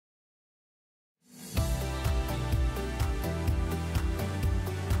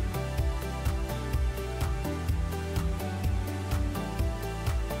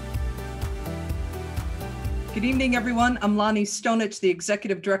Good evening, everyone. I'm Lonnie Stonich, the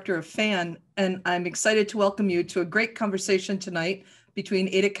Executive Director of FAN, and I'm excited to welcome you to a great conversation tonight between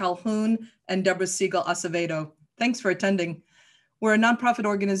Ada Calhoun and Deborah Siegel Acevedo. Thanks for attending. We're a nonprofit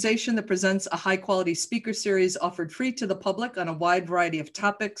organization that presents a high-quality speaker series offered free to the public on a wide variety of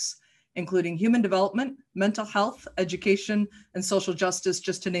topics, including human development, mental health, education, and social justice,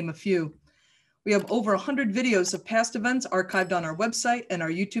 just to name a few. We have over 100 videos of past events archived on our website and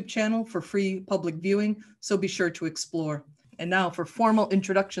our YouTube channel for free public viewing, so be sure to explore. And now for formal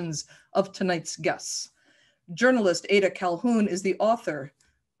introductions of tonight's guests. Journalist Ada Calhoun is the author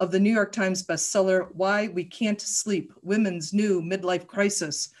of the New York Times bestseller, Why We Can't Sleep, Women's New Midlife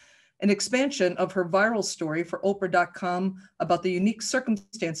Crisis, an expansion of her viral story for Oprah.com about the unique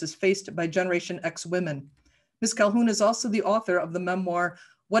circumstances faced by Generation X women. Ms. Calhoun is also the author of the memoir,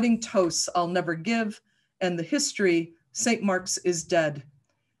 Wedding Toasts I'll Never Give, and the history, St. Mark's is Dead.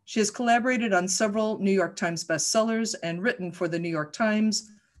 She has collaborated on several New York Times bestsellers and written for the New York Times,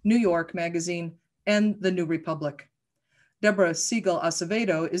 New York Magazine, and the New Republic. Deborah Siegel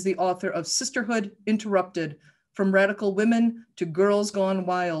Acevedo is the author of Sisterhood Interrupted, From Radical Women to Girls Gone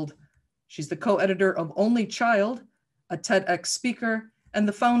Wild. She's the co-editor of Only Child, a TEDx speaker, and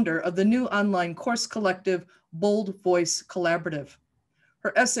the founder of the new online course collective, Bold Voice Collaborative.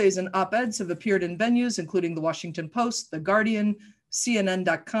 Her essays and op-eds have appeared in venues including The Washington Post, The Guardian,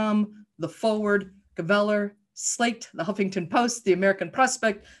 CNN.com, The Forward, Gaveller, Slate, The Huffington Post, The American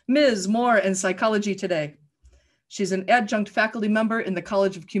Prospect, Ms. More, and Psychology Today. She's an adjunct faculty member in the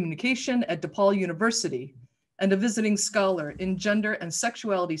College of Communication at DePaul University and a visiting scholar in gender and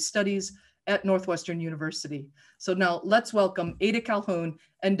sexuality studies at Northwestern University. So now let's welcome Ada Calhoun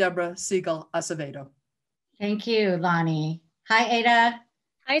and Deborah Siegel Acevedo. Thank you, Lonnie. Hi, Ada.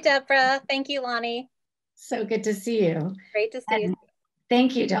 Hi, Deborah. Thank you, Lonnie. So good to see you. Great to see you.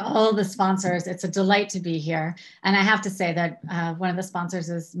 Thank you to all the sponsors. It's a delight to be here. And I have to say that one of the sponsors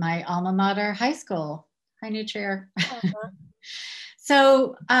is my alma mater high school. Hi, New Trier.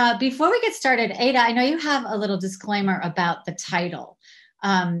 So before we get started, Ada, I know you have a little disclaimer about the title.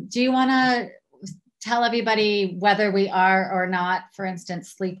 Do you want to tell everybody whether we are or not, for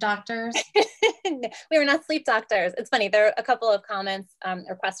instance, sleep doctors? We were not sleep doctors. It's funny. There are a couple of comments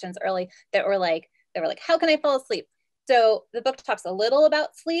or questions early that were like, how can I fall asleep? So the book talks a little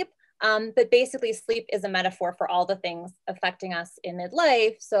about sleep, but basically sleep is a metaphor for all the things affecting us in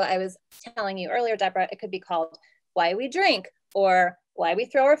midlife. So I was telling you earlier, Deborah, it could be called Why We Drink, or Why We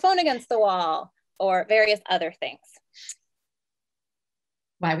Throw Our Phone Against the Wall, or various other things.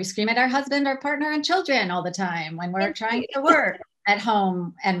 Why we scream at our husband, our partner, and children all the time when we're trying to work at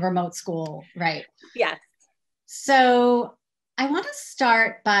home and remote school, right? Yes. So I want to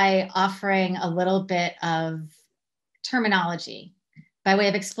start by offering a little bit of terminology by way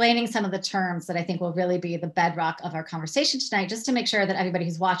of explaining some of the terms that I think will really be the bedrock of our conversation tonight, just to make sure that everybody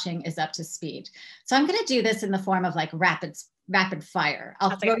who's watching is up to speed. So I'm going to do this in the form of like rapid fire.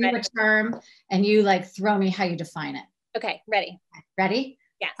 I'll throw you a term and you like throw me how you define it. Okay, ready. Ready?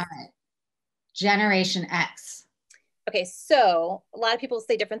 Yes. All right. Generation X. Okay, so a lot of people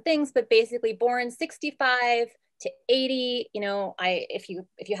say different things, but basically born 65 to 80, you know, if you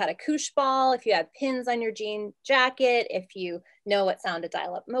had a koosh ball, if you had pins on your jean jacket, if you know what sound a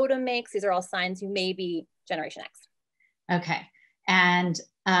dial-up modem makes, these are all signs you may be Generation X. Okay, and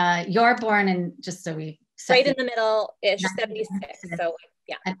you're born in, just so we... Right in the middle-ish, 76, so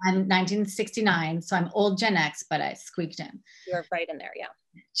yeah. And I'm 1969, so I'm old Gen X, but I squeaked in. You're right in there, yeah.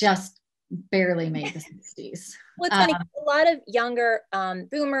 Just barely made the 60s. Well, it's funny, a lot of younger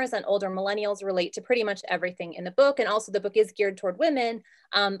boomers and older millennials relate to pretty much everything in the book. And also the book is geared toward women,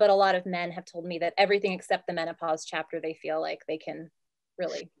 but a lot of men have told me that everything except the menopause chapter, they feel like they can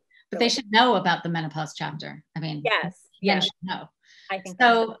really. But they should know about the menopause chapter. I mean, yes, men should know. I think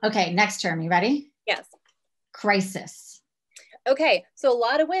so. Okay, next term, you ready? Yes. Crisis. Okay, so a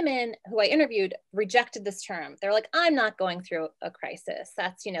lot of women who I interviewed rejected this term. They're like, I'm not going through a crisis.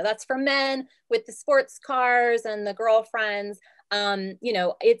 That's, you know, that's for men with the sports cars and the girlfriends. You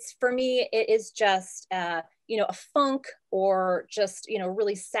know, it's, for me, it is just, you know, a funk or just, you know,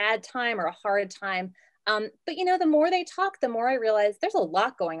 really sad time or a hard time. But, you know, the more they talk, the more I realize there's a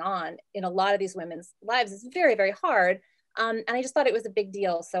lot going on in a lot of these women's lives. It's very, very hard. And I just thought it was a big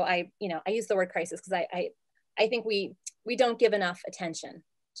deal. So I use the word crisis because I think we don't give enough attention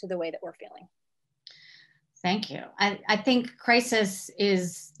to the way that we're feeling. Thank you. I think crisis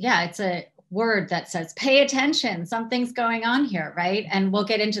is, yeah, it's a word that says, pay attention, something's going on here, right? And we'll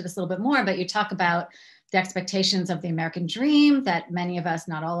get into this a little bit more, but you talk about the expectations of the American dream that many of us,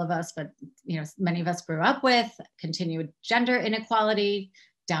 not all of us, but you know, many of us grew up with, continued gender inequality,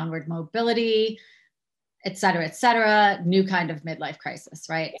 downward mobility, et cetera, new kind of midlife crisis,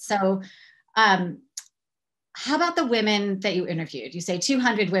 right? So how about the women that you interviewed? You say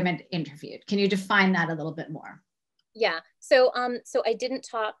 200 women interviewed. Can you define that a little bit more? Yeah. So I didn't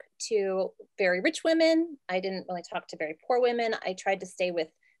talk to very rich women. I didn't really talk to very poor women. I tried to stay with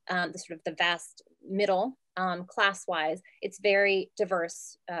the sort of the vast middle class-wise. It's very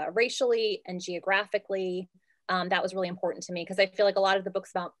diverse racially and geographically. That was really important to me because I feel like a lot of the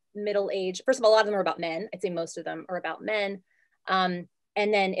books about middle age, first of all, a lot of them are about men. I'd say most of them are about men.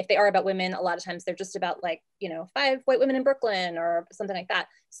 And then if they are about women, a lot of times they're just about like, 5 white women in Brooklyn or something like that.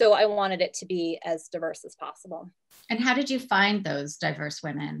 So I wanted it to be as diverse as possible. And how did you find those diverse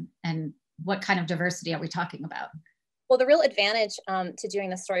women? And what kind of diversity are we talking about? Well, the real advantage to doing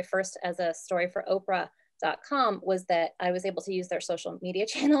this story first as a story for Oprah.com was that I was able to use their social media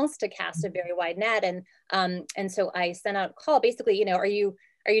channels to cast a very wide net. And so I sent out a call, basically, are you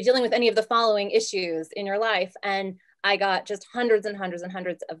dealing with any of the following issues in your life? And I got just hundreds and hundreds and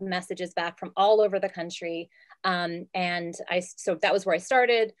hundreds of messages back from all over the country. So that was where I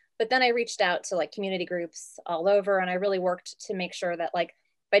started. But then I reached out to like community groups all over, and I really worked to make sure that like,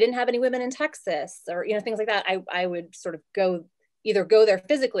 if I didn't have any women in Texas or, things like that, I would sort of either go there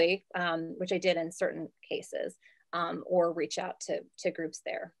physically, which I did in certain cases, or reach out to groups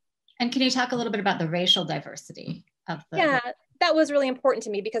there. And can you talk a little bit about the racial diversity of the? Yeah, that was really important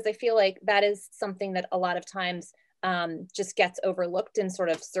to me because I feel like that is something that a lot of times just gets overlooked in sort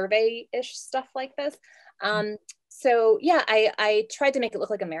of survey-ish stuff like this. So yeah, I tried to make it look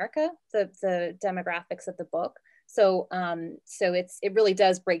like America, the demographics of the book. So it really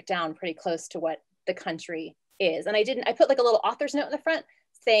does break down pretty close to what the country is. And I put like a little author's note in the front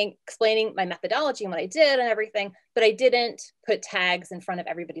explaining my methodology and what I did and everything, but I didn't put tags in front of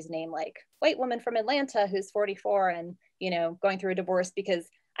everybody's name, like white woman from Atlanta who's 44 and, going through a divorce, because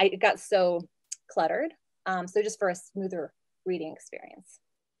it got so cluttered. So just for a smoother reading experience,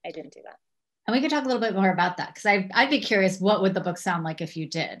 I didn't do that. And we could talk a little bit more about that, because I'd be curious, what would the book sound like if you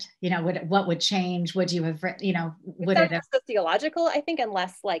did? What would change? Would you have, would it have sociological, I think, and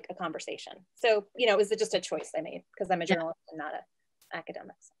less like a conversation. So, it was just a choice I made because I'm a journalist and not an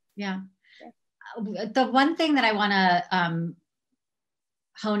academic. Yeah. The one thing that I want to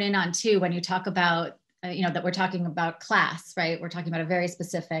hone in on too, when you talk about, that we're talking about class, right? We're talking about a very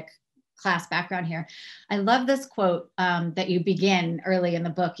specific class background here. I love this quote that you begin early in the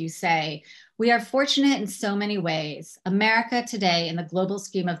book. You say, "We are fortunate in so many ways. America today, in the global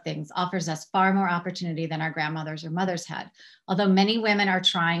scheme of things, offers us far more opportunity than our grandmothers or mothers had. Although many women are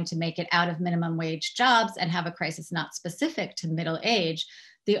trying to make it out of minimum wage jobs and have a crisis not specific to middle age,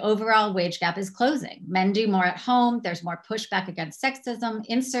 the overall wage gap is closing. Men do more at home. There's more pushback against sexism.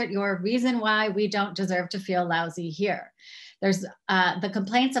 Insert your reason why we don't deserve to feel lousy here. There's the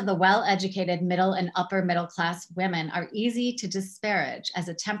complaints of the well-educated middle and upper middle class women are easy to disparage as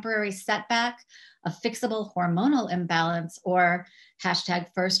a temporary setback, a fixable hormonal imbalance, or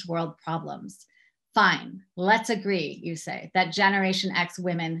hashtag first world problems. Fine, let's agree, you say, that Generation X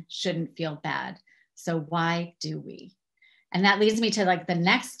women shouldn't feel bad. So why do we?" And that leads me to like the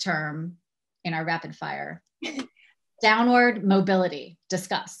next term in our rapid fire, downward mobility.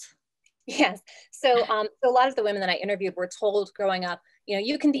 Discuss. Yes. So a lot of the women that I interviewed were told growing up,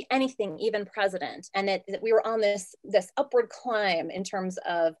 you can be anything, even president. And that we were on this upward climb in terms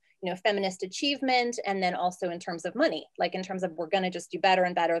of, feminist achievement. And then also in terms of money, like in terms of we're going to just do better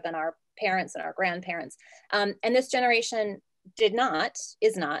and better than our parents and our grandparents. And this generation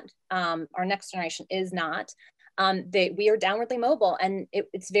is not, our next generation is not. We are downwardly mobile, and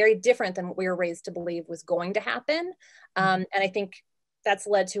it's very different than what we were raised to believe was going to happen. And I think that's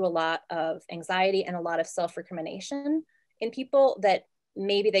led to a lot of anxiety and a lot of self-recrimination in people that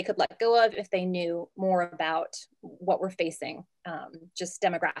maybe they could let go of if they knew more about what we're facing, just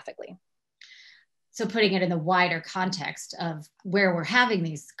demographically. So putting it in the wider context of where we're having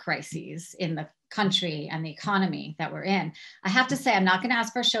these crises in the country and the economy that we're in, I have to say, I'm not going to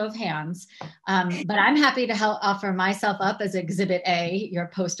ask for a show of hands, but I'm happy to offer myself up as Exhibit A, your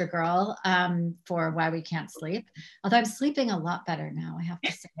poster girl, for why we can't sleep. Although I'm sleeping a lot better now, I have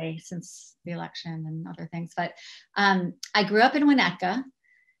to say, since the election and other things. But I grew up in Winnetka,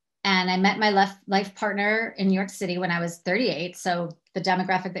 and I met my life partner in New York City when I was 38. So the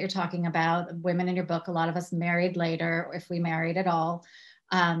demographic that you're talking about, women in your book, a lot of us married later, if we married at all.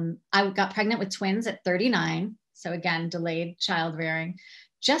 I got pregnant with twins at 39. So again, delayed child rearing,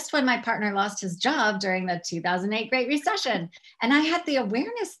 just when my partner lost his job during the 2008 Great Recession. And I had the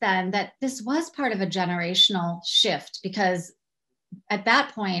awareness then that this was part of a generational shift, because at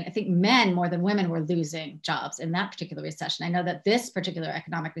that point, I think men more than women were losing jobs in that particular recession. I know that this particular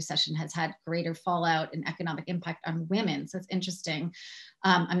economic recession has had greater fallout and economic impact on women. So it's interesting.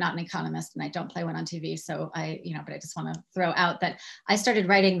 I'm not an economist and I don't play one on TV. So but I just want to throw out that I started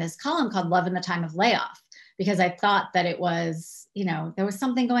writing this column called Love in the Time of Layoff, because I thought that it was, there was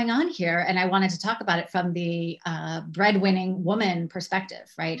something going on here. And I wanted to talk about it from the breadwinning woman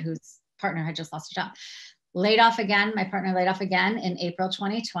perspective, right? Whose partner had just lost a job. My partner laid off again in April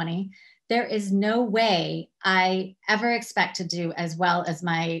 2020. There is no way I ever expect to do as well as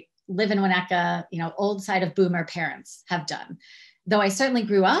my live in Winnetka, old side of boomer parents have done. Though I certainly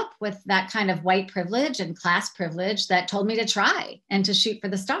grew up with that kind of white privilege and class privilege that told me to try and to shoot for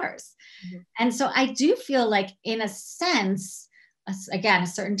the stars. Mm-hmm. And so I do feel like, in a sense, again, a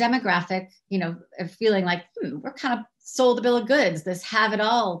certain demographic, of feeling like, we're kind of sold a bill of goods, this have it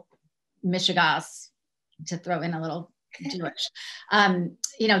all mishigas, to throw in a little Jewish,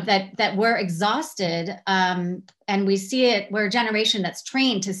 that we're exhausted. And we see it, we're a generation that's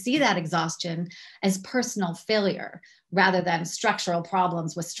trained to see that exhaustion as personal failure rather than structural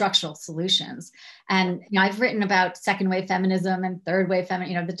problems with structural solutions. And I've written about second wave feminism and third wave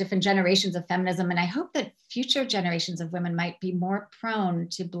feminism, the different generations of feminism. And I hope that future generations of women might be more prone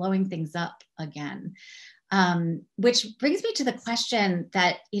to blowing things up again. Which brings me to the question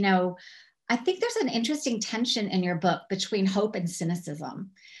that, I think there's an interesting tension in your book between hope and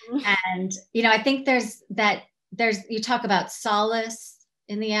cynicism. And, I think you talk about solace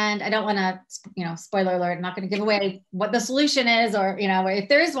in the end. I don't want to, spoiler alert, I'm not going to give away what the solution is or, if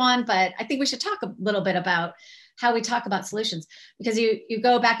there is one, but I think we should talk a little bit about how we talk about solutions, because you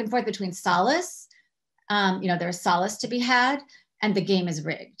go back and forth between solace, there's solace to be had, and the game is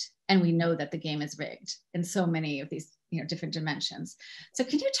rigged. And we know that the game is rigged in so many of these different dimensions. So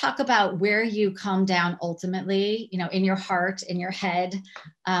can you talk about where you come down ultimately, in your heart, in your head,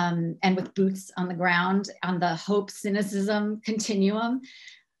 and with boots on the ground on the hope cynicism continuum?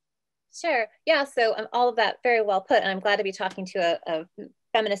 Sure. Yeah. So all of that very well put. And I'm glad to be talking to a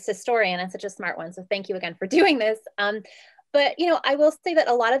feminist historian, and such a smart one. So thank you again for doing this. But, I will say that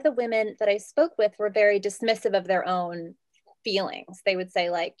a lot of the women that I spoke with were very dismissive of their own feelings. They would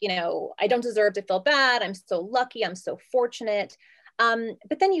say, like, I don't deserve to feel bad. I'm so lucky. I'm so fortunate.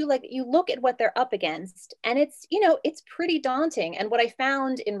 But then you look at what they're up against, and it's pretty daunting. And what I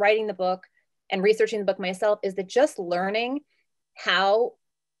found in writing the book and researching the book myself is that just learning how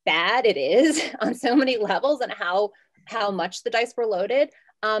bad it is on so many levels and how much the dice were loaded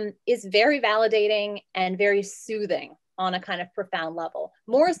is very validating and very soothing on a kind of profound level.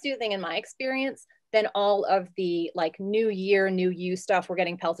 More soothing in my experience than all of the new year, new you stuff we're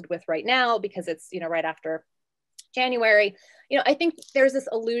getting pelted with right now, because it's, right after January. I think there's this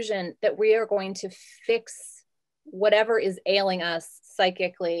illusion that we are going to fix whatever is ailing us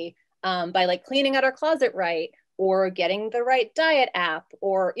psychically by cleaning out our closet right, or getting the right diet app,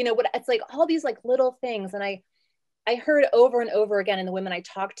 or, it's all these little things. And I heard over and over again in the women I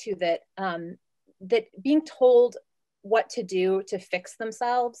talked to that, that being told what to do to fix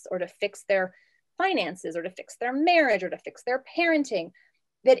themselves, or to fix their finances, or to fix their marriage, or to fix their parenting,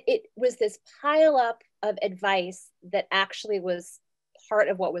 that it was this pile up of advice that actually was part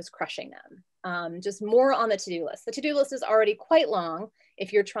of what was crushing them. Just more on the to-do list. The to-do list is already quite long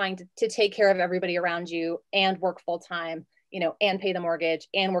if you're trying to take care of everybody around you and work full time, and pay the mortgage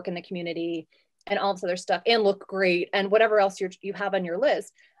and work in the community and all this other stuff and look great and whatever else you have on your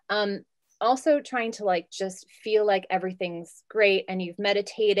list. Also trying to just feel like everything's great, and you've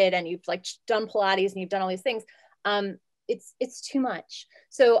meditated and you've done Pilates and you've done all these things. It's too much.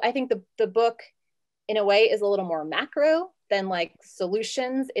 So I think the book in a way is a little more macro than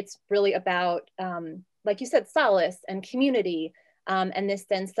solutions. It's really about, like you said, solace and community, and this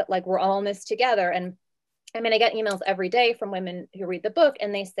sense that we're all in this together. And I mean, I get emails every day from women who read the book,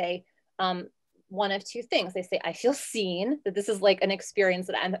 and they say, one of two things. They say, I feel seen, that this is an experience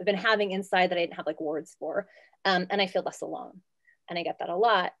that I've been having inside that I didn't have words for. And I feel less alone. And I get that a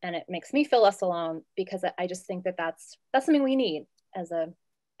lot. And it makes me feel less alone, because I just think that that's something we need as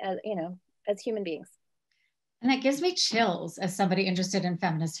human beings. And that gives me chills as somebody interested in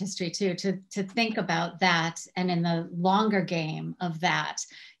feminist history too, to think about that. And in the longer game of that,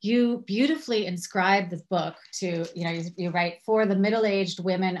 you beautifully inscribe this book to, you write, for the middle-aged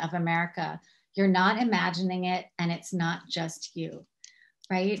women of America. You're not imagining it, and it's not just you,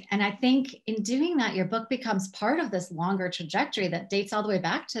 right? And I think in doing that, your book becomes part of this longer trajectory that dates all the way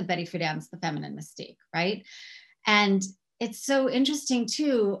back to Betty Friedan's The Feminine Mystique, right? And it's so interesting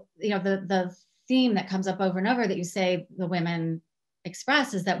too, the theme that comes up over and over, that you say the women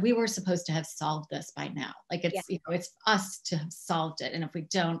express is that we were supposed to have solved this by now. Like it's, it's us to have solved it. And if we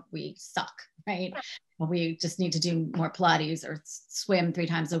don't, we suck, right? We just need to do more Pilates or swim 3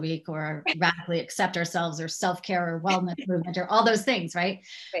 times a week or radically accept ourselves or self-care or wellness movement or all those things, right?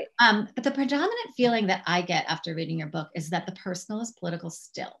 But the predominant feeling that I get after reading your book is that the personal is political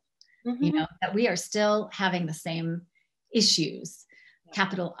still, that we are still having the same issues,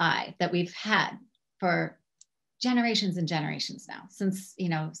 capital I, that we've had for generations and generations now,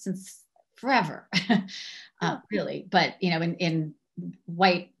 since forever, really. But, in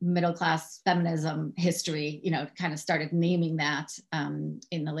white middle-class feminism history, kind of started naming that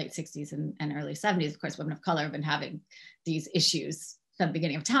in the late 60s and early 70s. Of course, women of color have been having these issues from the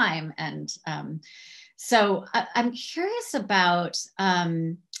beginning of time. And so I'm curious about,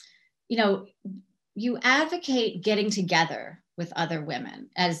 you advocate getting together with other women,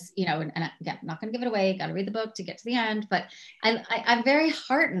 as and again, I'm not going to give it away, got to read the book to get to the end, but I'm very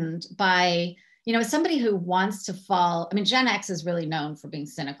heartened by, as somebody who wants to fall, I mean, Gen X is really known for being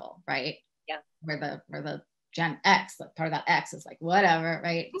cynical, right? Yeah. Where the Gen X, part of that X is like, whatever,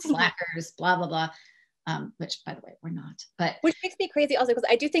 right? Slackers, blah, blah, blah. Which, by the way, we're not. But which makes me crazy also, because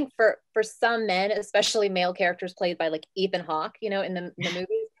I do think for some men, especially male characters played by like Ethan Hawke, in the movies,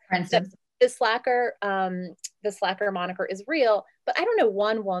 for instance, the slacker moniker is real, but I don't know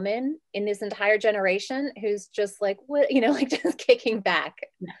one woman in this entire generation who's just like, what, like just kicking back.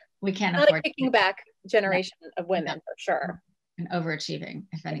 No, we can't Not afford a kicking back generation of women, for sure. And overachieving,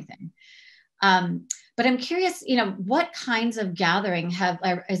 if anything. But I'm curious, what kinds of gathering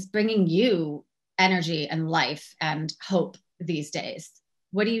is bringing you energy and life and hope these days?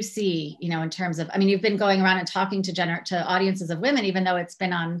 What do you see, in terms of, I mean, you've been going around and talking to audiences of women, even though it's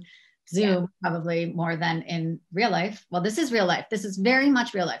been on Zoom probably more than in real life. Well, this is real life. This is very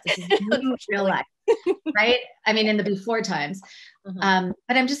much real life. This is real life, right? I mean, in the before times. But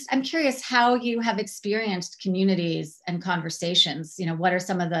I'm curious how you have experienced communities and conversations. What are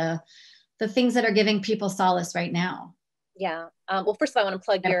some of the things that are giving people solace right now? Yeah. Well, first of all, I want to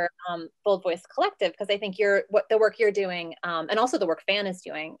plug your Bold Voice Collective, because I think the work you're doing, and also the work Fan is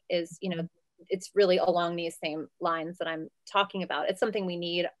doing, is, it's really along these same lines that I'm talking about. It's something we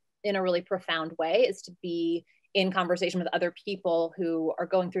need in a really profound way, is to be in conversation with other people who are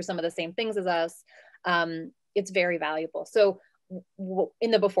going through some of the same things as us. It's very valuable. So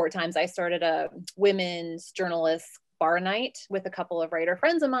in the before times, I started a women's journalist bar night with a couple of writer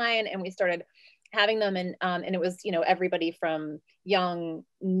friends of mine, and we started having them, and it was, everybody from young,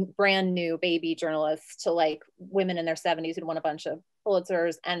 brand new baby journalists to like women in their 70s who'd won a bunch of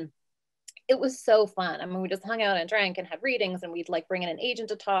Pulitzers. And it was so fun. I mean, we just hung out and drank and had readings, and we'd like bring in an agent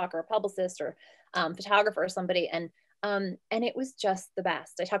to talk, or a publicist, or photographer or somebody. And it was just the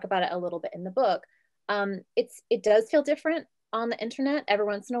best. I talk about it a little bit in the book. It does feel different on the internet. Every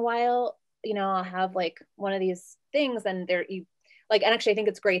once in a while, I'll have like one of these things, and and actually I think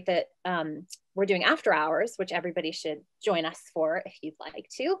it's great that we're doing after hours, which everybody should join us for if you'd like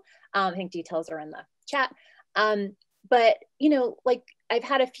to. I think details are in the chat. But like I've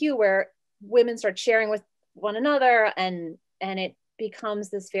had a few where women start sharing with one another, and it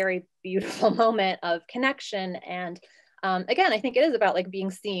becomes this very beautiful moment of connection. And again, I think it is about like being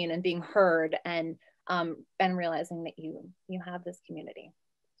seen and being heard, and realizing that you have this community.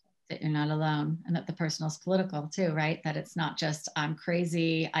 That you're not alone, and that the personal is political too, right? That it's not just I'm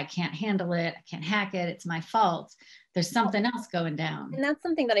crazy, I can't handle it, I can't hack it, it's my fault. There's something else going down. And that's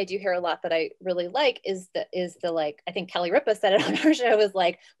something that I do hear a lot that I really like, is the like, I think Kelly Ripa said it on her show, was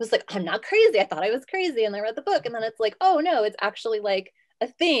like, I'm not crazy, I thought I was crazy, and I read the book, and then it's like, oh no, it's actually like a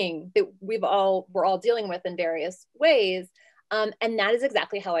thing that we're all dealing with in various ways. And that is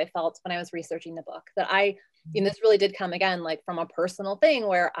exactly how I felt when I was researching the book, that this really did come again, like from a personal thing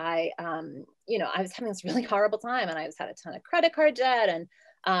where I was having this really horrible time, and I had a ton of credit card debt, and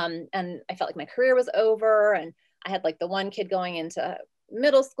I felt like my career was over, and I had like the one kid going into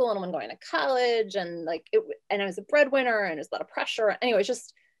middle school and one going to college, and and I was a breadwinner, and there's a lot of pressure. Anyway, it's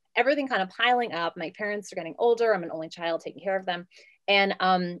just everything kind of piling up. My parents are getting older. I'm an only child, taking care of them. And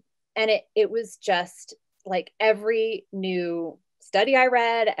it was just like every new study I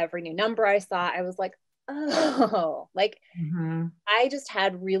read, every new number I saw, I was like, oh, like I just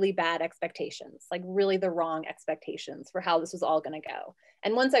had really bad expectations, like really the wrong expectations for how this was all going to go.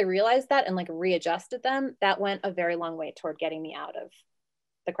 And once I realized that and like readjusted them, that went a very long way toward getting me out of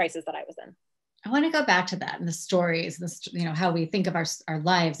the crisis that I was in. I want to go back to that and the stories, how we think of our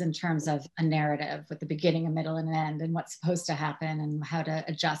lives in terms of a narrative with the beginning, a middle, and an end, and what's supposed to happen and how to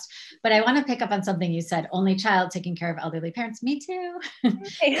adjust. But I want to pick up on something you said: only child taking care of elderly parents. Me too. Dad,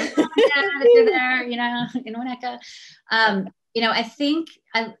 if you're there, in Winnetka. you know, I think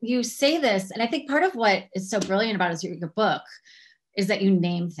you say this, and I think part of what is so brilliant about it is your book is that you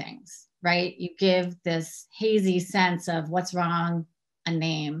name things, right? You give this hazy sense of what's wrong, a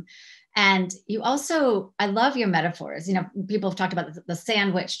name. And you also, I love your metaphors. You know, people have talked about the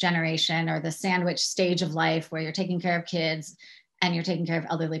sandwich generation or the sandwich stage of life where you're taking care of kids and you're taking care of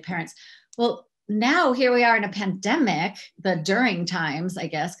elderly parents. Well, now here we are in a pandemic, the during times, I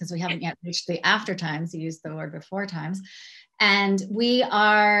guess, because we haven't yet reached the after times. You used the word before times. And we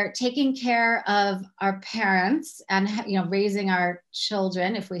are taking care of our parents and, you know, raising our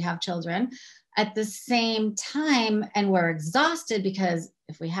children, if we have children, at the same time. And we're exhausted because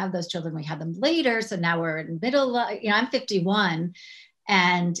if we have those children, we have them later. So now we're in middle, you know, I'm 51.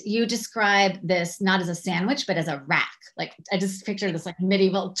 And you describe this not as a sandwich, but as a rack. Like I just picture this like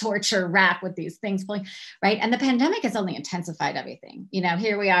medieval torture rack with these things pulling, right? And the pandemic has only intensified everything. You know,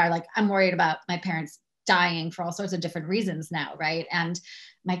 here we are, like I'm worried about my parents dying for all sorts of different reasons now, right? And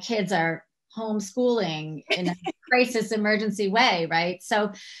my kids are homeschooling in a crisis emergency way, right?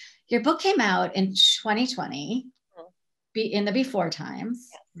 So your book came out in 2020, in the before times,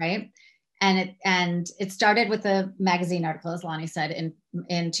 right? And it started with a magazine article, as Lonnie said,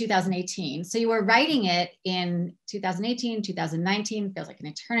 in 2018. So you were writing it in 2018, 2019, feels like an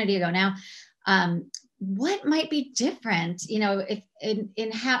eternity ago now. What might be different, you know, if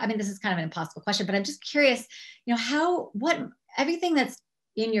in how, I mean, this is kind of an impossible question, but I'm just curious, you know, what everything that's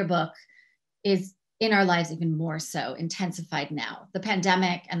in your book is in our lives even more so intensified now. The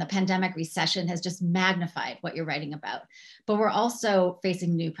pandemic and the pandemic recession has just magnified what you're writing about, but we're also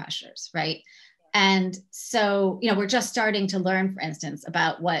facing new pressures, right? And so, you know, we're just starting to learn, for instance,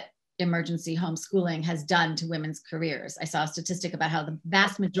 about what emergency homeschooling has done to women's careers. I saw a statistic about how the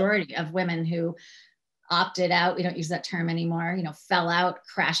vast majority of women who opted out, we don't use that term anymore, you know, fell out,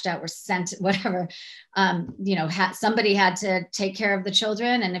 crashed out, were sent, whatever, you know, somebody had to take care of the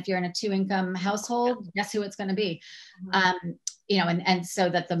children. And if you're in a 2-income household, guess who it's going to be? You know, and so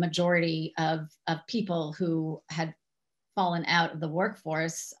that the majority of people who had fallen out of the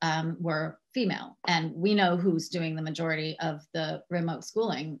workforce were female. And we know who's doing the majority of the remote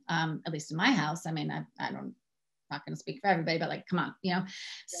schooling, at least in my house. I mean, I'm not going to speak for everybody, but like, come on, you know?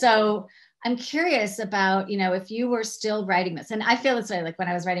 So I'm curious about, you know, if you were still writing this, and I feel this way, like when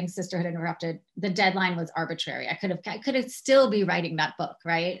I was writing Sisterhood Interrupted, the deadline was arbitrary. I could have still be writing that book,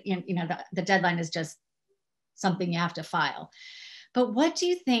 right? You know, the deadline is just something you have to file. But what do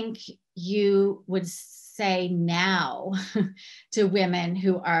you think you would say now to women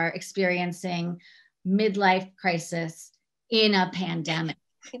who are experiencing midlife crisis in a pandemic?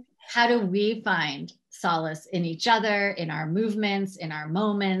 How do we find solace in each other, in our movements, in our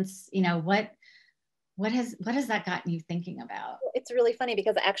moments? You know, what has that gotten you thinking about? It's really funny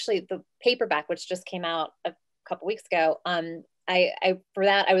because actually the paperback, which just came out a couple weeks ago, I for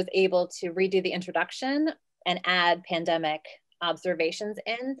that I was able to redo the introduction and add pandemic observations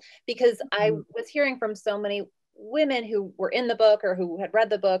in, because I was hearing from so many women who were in the book or who had read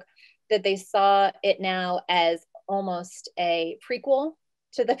the book that they saw it now as almost a prequel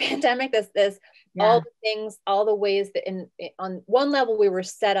to the pandemic. This all the things, all the ways that on one level we were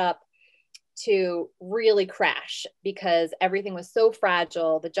set up to really crash because everything was so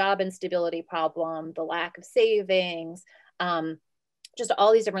fragile, the job instability problem, the lack of savings, just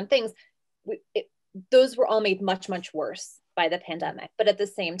all these different things. Those were all made much, much worse by the pandemic. But at the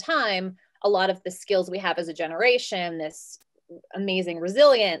same time, a lot of the skills we have as a generation, this amazing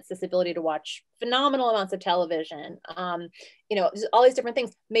resilience, this ability to watch phenomenal amounts of television, you know, all these different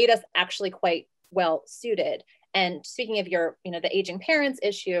things made us actually quite well suited. And speaking of your, you know, the aging parents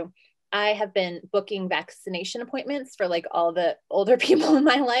issue, I have been booking vaccination appointments for like all the older people in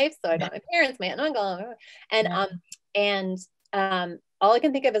my life. So I got my parents, my aunt and uncle, and all I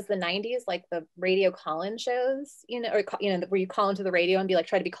can think of is the 90s, like the radio call-in shows, you know, or, you know, where you call into the radio and be like,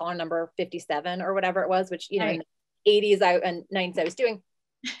 try to be caller number 57 or whatever it was, which, you know, in the 80s and 90s I was doing.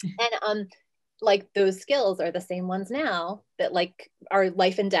 And like those skills are the same ones now that like are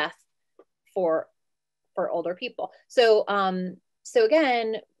life and death for older people. So, so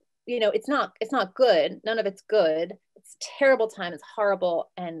again, you know, it's not good. None of it's good. It's a terrible time. It's horrible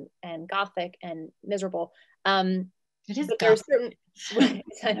and gothic and miserable. It is. But there are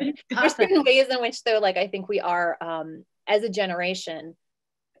certain ways in which though, like, I think we are, as a generation,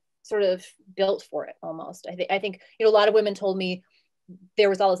 sort of built for it almost. I think, you know, a lot of women told me there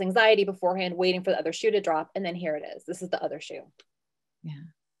was all this anxiety beforehand, waiting for the other shoe to drop. And then here it is. This is the other shoe. Yeah.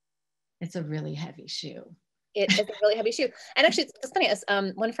 It's a really heavy shoe. It is a really heavy shoe. And actually it's funny, as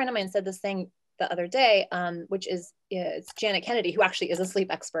one friend of mine said this thing the other day, which is, it's Janet Kennedy, who actually is a sleep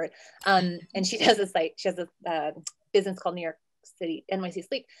expert. And she does this, like, she has a business called New York City, NYC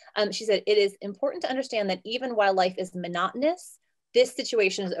Sleep. She said, it is important to understand that even while life is monotonous, this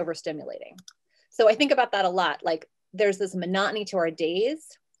situation is overstimulating. So I think about that a lot. Like there's this monotony to our days,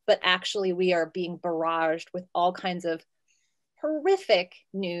 but actually we are being barraged with all kinds of horrific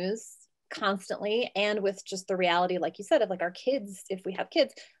news constantly. And with just the reality, like you said, of like our kids, if we have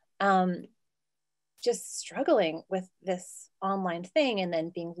kids, just struggling with this online thing and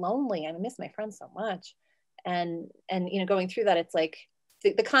then being lonely. I miss my friends so much. And, you know, going through that, it's like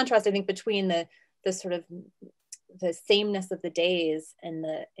the contrast, I think, between the sort of the sameness of the days and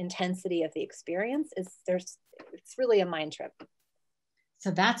the intensity of the experience it's really a mind trip. So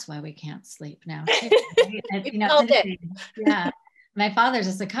that's why we can't sleep now. You know, yeah. My father's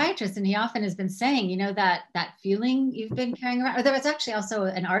a psychiatrist, and he often has been saying, you know, that feeling you've been carrying around, or there was actually also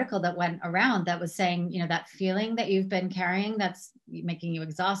an article that went around that was saying, you know, that feeling that you've been carrying that's making you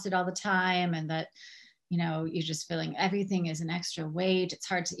exhausted all the time, and that, you know, you're just feeling everything is an extra weight. It's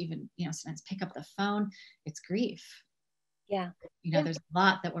hard to even, you know, sometimes pick up the phone. It's grief. Yeah. You know, there's a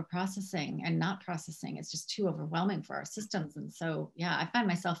lot that we're processing and not processing. It's just too overwhelming for our systems. And so, yeah, I find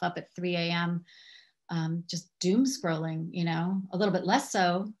myself up at 3 a.m. Just doom scrolling, you know, a little bit less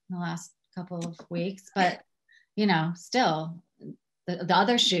so in the last couple of weeks, but, you know, still the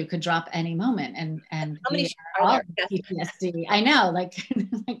other shoe could drop any moment. And how many all PTSD. I know, like,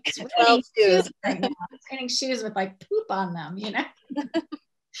 like 12 shoes right now. Training shoes with like poop on them, you know?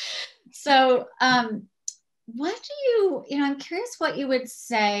 So, what do you know, I'm curious what you would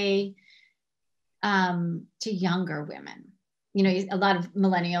say to younger women. You know, a lot of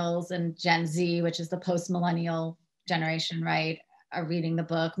millennials and Gen Z, which is the post-millennial generation, right, are reading the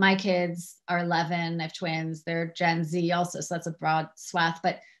book. My kids are 11, I have twins, they're Gen Z also, so that's a broad swath,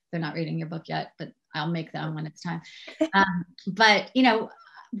 but they're not reading your book yet, but I'll make them when it's time. But, you know,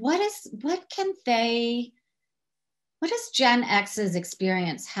 what does Gen X's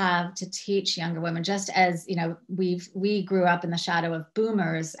experience have to teach younger women? Just as, you know, we grew up in the shadow of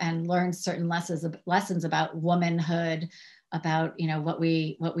boomers and learned certain lessons about womanhood, about, you know, what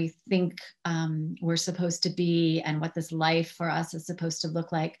we think we're supposed to be and what this life for us is supposed to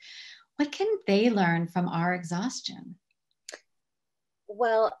look like. What can they learn from our exhaustion?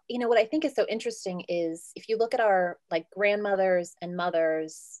 Well, you know, what I think is so interesting is if you look at our like grandmothers and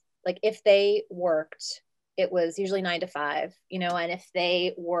mothers, like if they worked, it was usually 9 to 5, you know, and if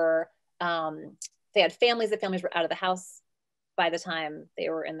they were, they had families, the families were out of the house by the time they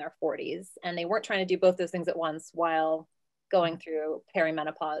were in their 40s, and they weren't trying to do both those things at once while going through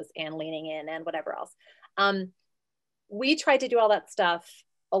perimenopause and leaning in and whatever else. We tried to do all that stuff.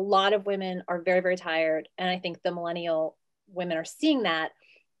 A lot of women are very, very tired. And I think the millennial women are seeing that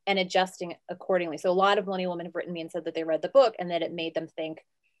and adjusting accordingly. So a lot of millennial women have written me and said that they read the book and that it made them think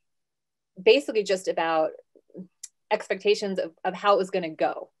basically just about expectations of how it was going to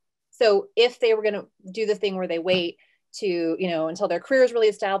go. So if they were going to do the thing where they wait to, you know, until their career is really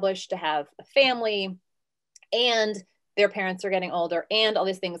established to have a family and their parents are getting older and all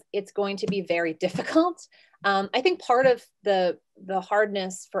these things, it's going to be very difficult. I think part of the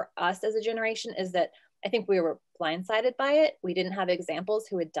hardness for us as a generation is that I think we were blindsided by it. We didn't have examples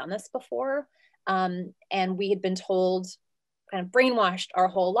who had done this before. And we had been told, kind of brainwashed our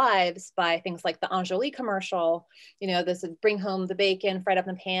whole lives by things like the Angélique commercial, you know, this is bring home the bacon, fried up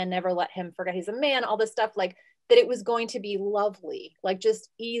in the pan, never let him forget he's a man, all this stuff, like that it was going to be lovely, like just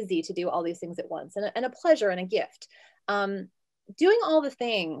easy to do all these things at once and a pleasure and a gift. Doing all the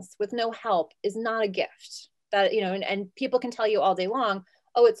things with no help is not a gift. That, you know, and people can tell you all day long,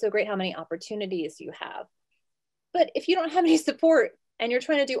 oh, it's so great how many opportunities you have. But if you don't have any support and you're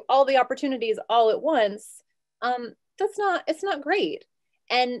trying to do all the opportunities all at once, it's not great.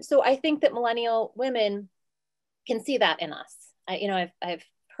 And so I think that millennial women can see that in us. You know, I've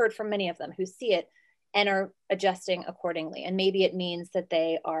heard from many of them who see it and are adjusting accordingly. And maybe it means that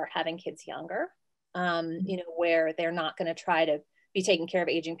they are having kids younger, you know, where they're not going to try to be taking care of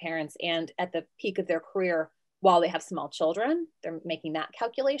aging parents and at the peak of their career while they have small children. They're making that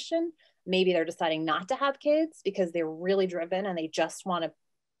calculation. Maybe they're deciding not to have kids because they're really driven and they just want to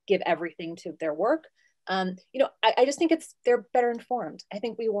give everything to their work. You know, I just think they're better informed. I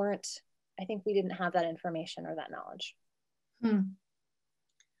think we didn't have that information or that knowledge.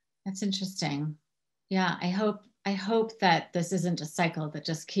 That's interesting. Yeah, I hope that this isn't a cycle that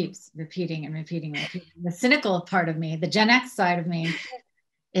just keeps repeating and repeating and repeating. The cynical part of me, the Gen X side of me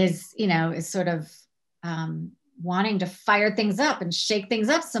is sort of wanting to fire things up and shake things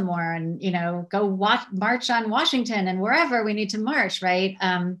up some more and, you know, go march on Washington and wherever we need to march, right?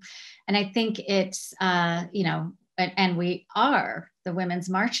 And I think it's, you know, and we are the women's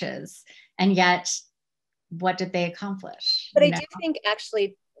marches, and yet what did they accomplish? But I do think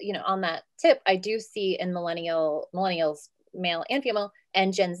actually, you know, on that tip, I do see in millennials, male and female,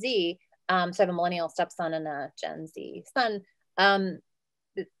 and Gen Z, so I have a millennial stepson and a Gen Z son,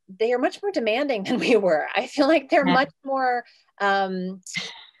 they are much more demanding than we were. I feel like they're much more,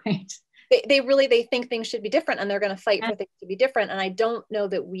 right. they think things should be different, and they're going to fight for things to be different. And I don't know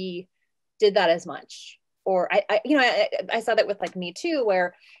that we did that as much. Or I saw that with like Me Too,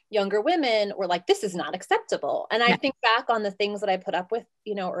 where younger women were like, this is not acceptable. And I think back on the things that I put up with,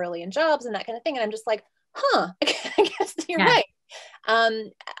 you know, early in jobs and that kind of thing. And I'm just like, I guess you're right.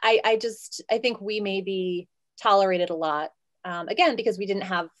 I think we maybe tolerated a lot, again, because we didn't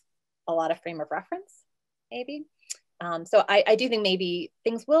have a lot of frame of reference, maybe. So I do think maybe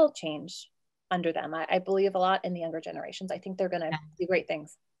things will change under them. I believe a lot in the younger generations. I think they're going to do great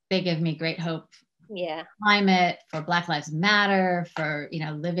things. They give me great hope. Yeah. Climate, for Black Lives Matter, for, you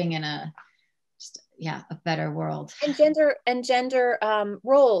know, living in a better world. And gender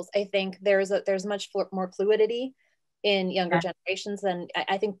roles. I think there's much more fluidity in younger generations than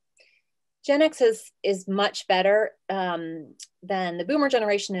I think. Gen X is much better than the boomer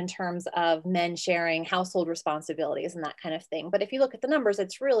generation in terms of men sharing household responsibilities and that kind of thing. But if you look at the numbers,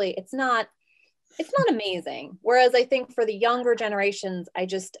 it's not amazing. Whereas I think for the younger generations, I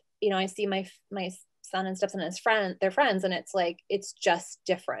just, you know, I see my son and stepson and their friends, and it's like, it's just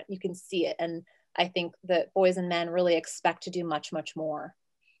different. You can see it. And I think that boys and men really expect to do much, much more.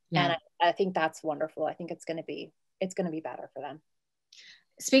 Yeah. And I think that's wonderful. I think it's going to be better for them.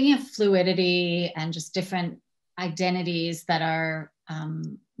 Speaking of fluidity and just different identities that are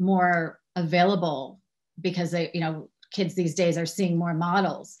more available because they, you know, kids these days are seeing more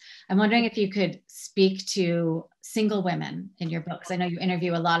models. I'm wondering if you could speak to single women in your books. I know you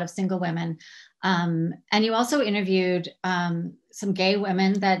interview a lot of single women, and you also interviewed some gay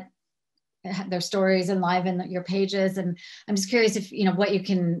women that had their stories and live in your pages. And I'm just curious if, you know, what you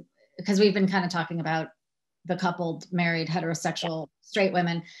can, because we've been kind of talking about the coupled, married, heterosexual, straight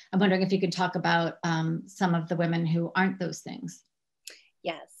women. I'm wondering if you could talk about some of the women who aren't those things.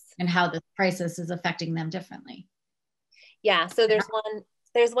 Yes. And how this crisis is affecting them differently. Yeah. So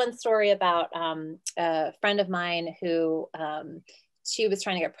there's one story about a friend of mine who she was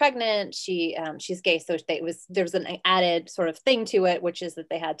trying to get pregnant. She's gay, so there was an added sort of thing to it, which is that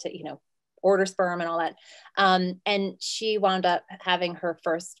they had to, you know, order sperm and all that. And she wound up having her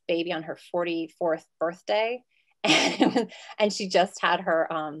first baby on her 44th birthday. And she just had her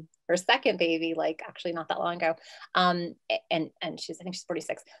second baby, like actually not that long ago. And I think she's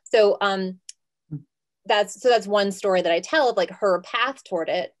 46. So that's one story that I tell of like her path toward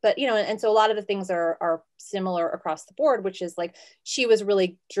it. But, you know, and so a lot of the things are similar across the board, which is like, she was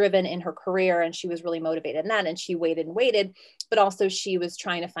really driven in her career and she was really motivated in that. And she waited and waited, but also she was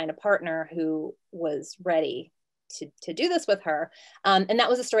trying to find a partner who was ready to do this with her. And that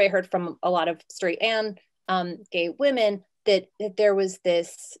was a story I heard from a lot of straight and gay women, that there was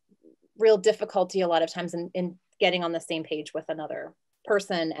this real difficulty a lot of times in getting on the same page with another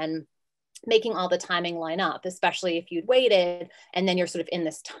person and making all the timing line up, especially if you'd waited and then you're sort of in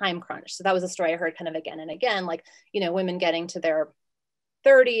this time crunch. So that was a story I heard kind of again and again, like, you know, women getting to their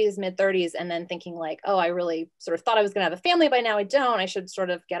 30s, mid 30s, and then thinking like, oh, I really sort of thought I was going to have a family by now. I don't, I should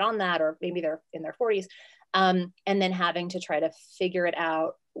sort of get on that. Or maybe they're in their 40s. And then having to try to figure it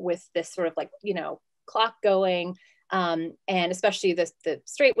out with this sort of like, you know, clock going. And especially the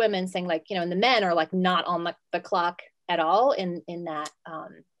straight women saying like, you know, and the men are like not on the clock at all in that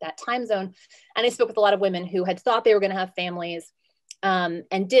time zone. And I spoke with a lot of women who had thought they were going to have families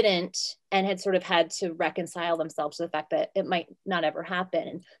and didn't, and had sort of had to reconcile themselves to the fact that it might not ever happen.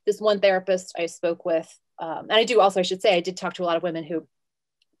 And this one therapist I spoke with, and I did talk to a lot of women who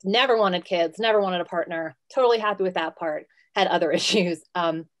never wanted kids, never wanted a partner, totally happy with that part, had other issues.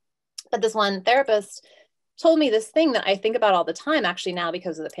 But this one therapist told me this thing that I think about all the time actually now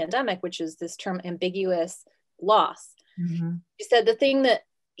because of the pandemic, which is this term ambiguous loss. Mm-hmm. She said the thing that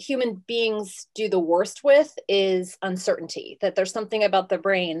human beings do the worst with is uncertainty, that there's something about the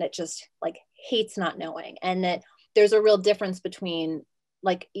brain that just like hates not knowing, and that there's a real difference between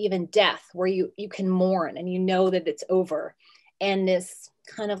like even death, where you can mourn and you know that it's over, and this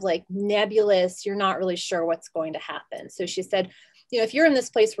kind of like nebulous, you're not really sure what's going to happen. So she said, you know, if you're in this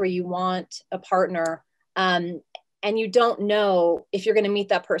place where you want a partner and you don't know if you're going to meet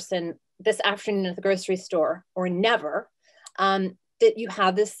that person this afternoon at the grocery store or never, that you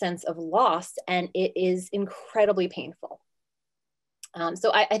have this sense of loss, and it is incredibly painful.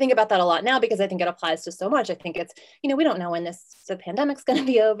 So I think about that a lot now because I think it applies to so much. I think it's, you know, we don't know when the pandemic's going to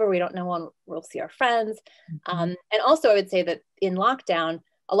be over. We don't know when we'll see our friends. And also I would say that in lockdown,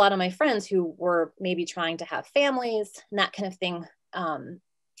 a lot of my friends who were maybe trying to have families and that kind of thing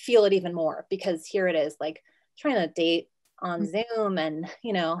feel it even more, because here it is like trying to date on Zoom and,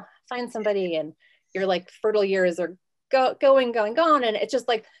 you know, find somebody and your like fertile years are going. And it's just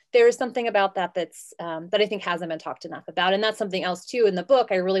like, there's something about that that's, that I think hasn't been talked enough about. And that's something else too, in the book,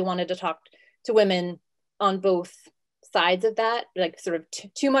 I really wanted to talk to women on both sides of that, like sort of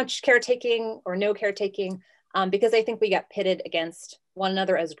too much caretaking or no caretaking, because I think we get pitted against one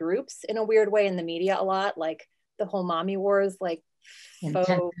another as groups in a weird way in the media a lot, like the whole mommy wars, like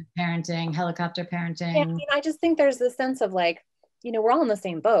intensive parenting, helicopter parenting. Yeah, I mean, I just think there's this sense of like, you know, we're all in the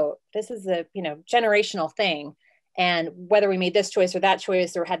same boat. This is a, you know, generational thing. And whether we made this choice or that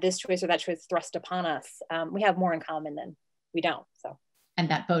choice or had this choice or that choice thrust upon us, we have more in common than we don't. So. And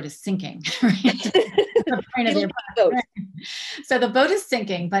that boat is sinking. Right? The point of your boat. So the boat is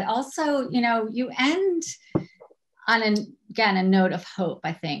sinking, but also, you know, you end on again a note of hope,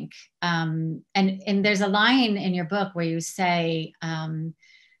 I think. And there's a line in your book where you say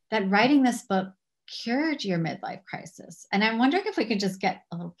that writing this book cured your midlife crisis. And I'm wondering if we could just get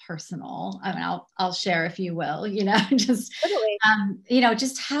a little personal. I mean, I'll share if you will, you know, just, you know,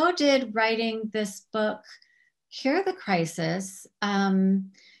 just how did writing this book cure the crisis?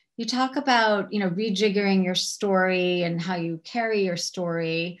 You talk about, you know, rejiggering your story and how you carry your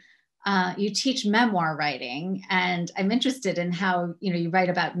story. You teach memoir writing, and I'm interested in how, you know, you write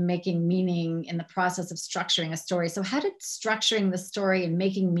about making meaning in the process of structuring a story. So how did structuring the story and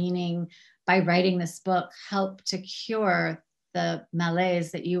making meaning by writing this book help to cure the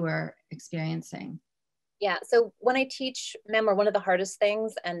malaise that you were experiencing? Yeah, so when I teach memoir, one of the hardest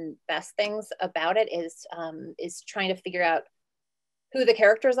things and best things about it is trying to figure out who the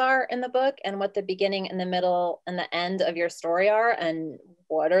characters are in the book and what the beginning and the middle and the end of your story are, and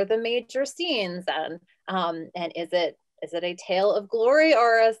what are the major scenes, and is it a tale of glory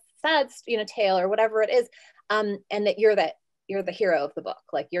or a sad, you know, tale or whatever it is, and that you're the hero of the book,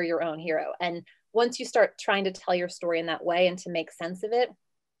 like you're your own hero. And once you start trying to tell your story in that way and to make sense of it,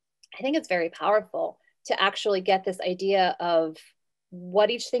 I think it's very powerful to actually get this idea of what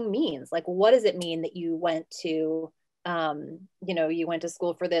each thing means. Like, what does it mean that you went to, you know, you went to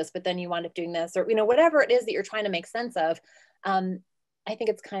school for this, but then you wound up doing this, or, you know, whatever it is that you're trying to make sense of. I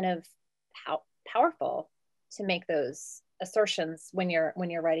think it's kind of powerful to make those assertions when you're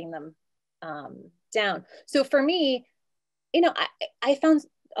writing them down. So for me, you know, I found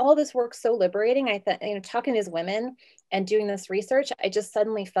all this work so liberating. I thought, you know, talking to these women and doing this research, I just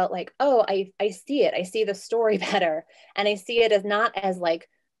suddenly felt like, oh, I see it. I see the story better. And I see it as not as like,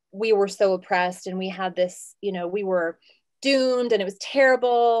 we were so oppressed and we had this, you know, we were doomed and it was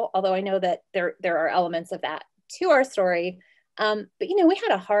terrible. Although I know that there are elements of that to our story. But, you know, we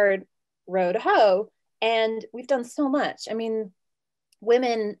had a hard road to hoe, and we've done so much. I mean,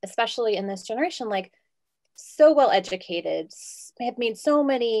 women, especially in this generation, like, so well educated, have made so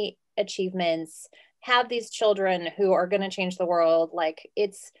many achievements, have these children who are going to change the world. Like,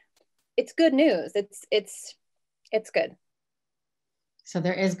 it's good news. It's good. So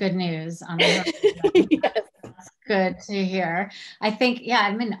there is good news on the Yes. That's good to hear. I think, yeah,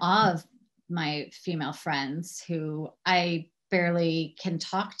 I'm in awe of my female friends who I barely can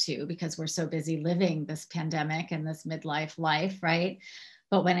talk to because we're so busy living this pandemic and this midlife life, right?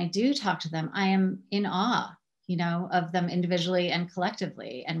 But when I do talk to them, I am in awe, you know, of them individually and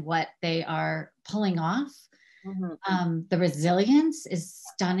collectively and what they are pulling off. Mm-hmm. The resilience is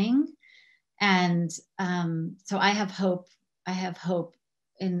stunning. And so I have hope. I have hope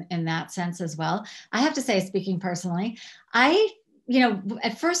in that sense as well. I have to say, speaking personally, you know,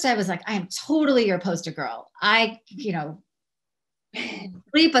 at first I was like, I am totally your poster girl. You know,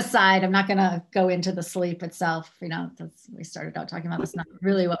 sleep aside, I'm not going to go into the sleep itself. You know, we started out talking about this, not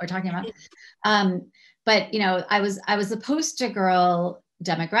really what we're talking about. But, you know, I was the poster girl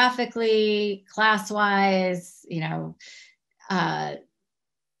demographically, class-wise, you know,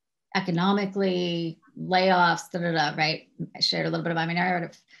 economically, layoffs, right? I shared a little bit about my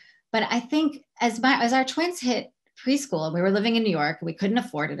narrative. But I think as our twins hit preschool and we were living in New York, we couldn't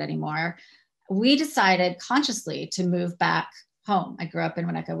afford it anymore. We decided consciously to move back home. I grew up in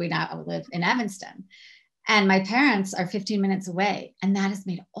Winnetka. We now live in Evanston. And my parents are 15 minutes away. And that has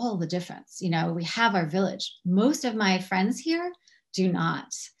made all the difference. You know, we have our village. Most of my friends here do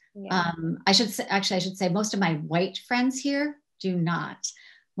not. Yeah. I should say most of my white friends here do not.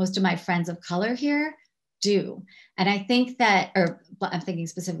 Most of my friends of color here do. And I think that, or I'm thinking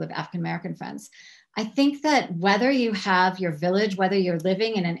specifically of African-American friends, I think that whether you have your village, whether you're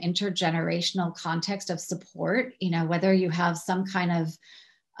living in an intergenerational context of support, you know, whether you have some kind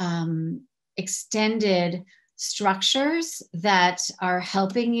of extended structures that are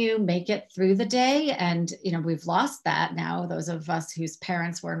helping you make it through the day. And, we've lost that now. Those of us whose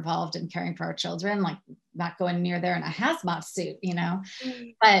parents were involved in caring for our children, like not going near there in a hazmat suit,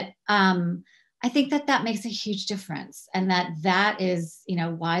 but I think that makes a huge difference. And that is,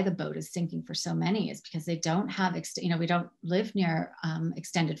 why the boat is sinking for so many, is because they don't have, we don't live near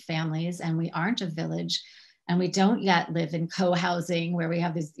extended families, and we aren't a village, and we don't yet live in co-housing where we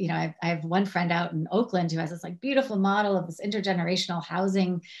have this, I have one friend out in Oakland who has this like beautiful model of this intergenerational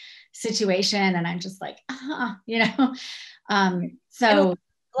housing situation. And I'm just like, so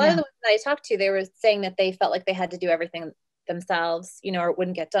a lot of the ones that I talked to, they were saying that they felt like they had to do everything themselves, or it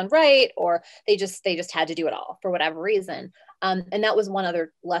wouldn't get done right, or they just had to do it all for whatever reason. And that was one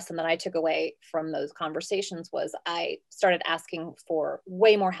other lesson that I took away from those conversations, was I started asking for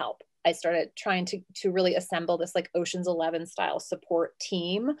way more help. I started trying to really assemble this like Ocean's 11 style support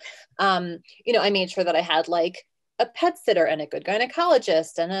team. I made sure that I had like a pet sitter and a good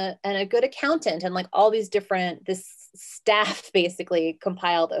gynecologist and a good accountant, and like all these different, this staff basically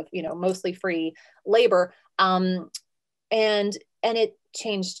compiled of, mostly free labor. And it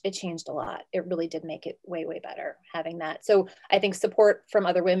changed a lot. It really did make it way, way better having that. So I think support from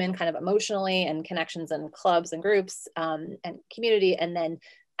other women kind of emotionally, and connections and clubs and groups, and community, and then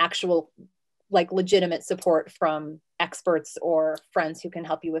actual like legitimate support from experts or friends who can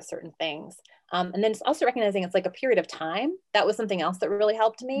help you with certain things. And then it's also recognizing it's like a period of time. That was something else that really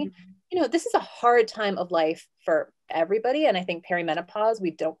helped me. Mm-hmm. This is a hard time of life for everybody. And I think perimenopause,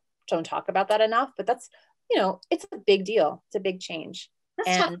 we don't talk about that enough, but that's, it's a big deal. It's a big change.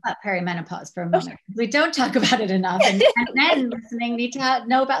 Let's talk about perimenopause for a moment. We don't talk about it enough. And men listening need to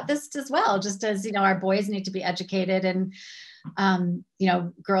know about this as well, just as, our boys need to be educated, and,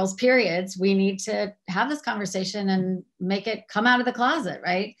 girls' periods, we need to have this conversation and make it come out of the closet,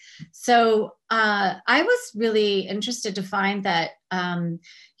 right? So I was really interested to find that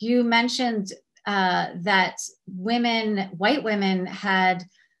you mentioned that white women had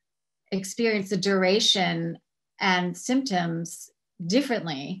experienced the duration and symptoms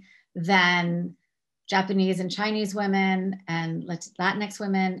differently than Japanese and Chinese women and Latinx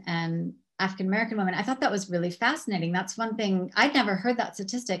women and African American women. I thought that was really fascinating. That's one thing I'd never heard that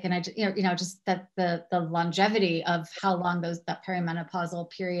statistic, and I, just that the longevity of how long that perimenopausal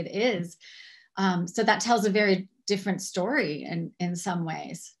period is. So that tells a very different story in some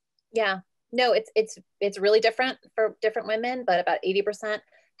ways. Yeah, no, it's really different for different women, but about 80%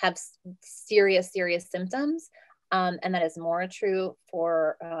 have serious symptoms. And that is more true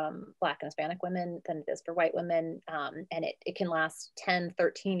for Black and Hispanic women than it is for white women. And it can last 10,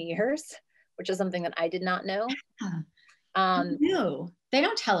 13 years, which is something that I did not know. No, they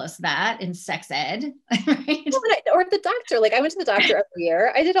don't tell us that in sex ed, right? Or the doctor. Like, I went to the doctor every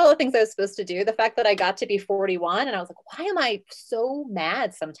year. I did all the things I was supposed to do. The fact that I got to be 41 and I was like, why am I so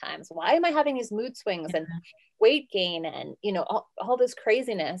mad sometimes? Why am I having these mood swings and weight gain and, all this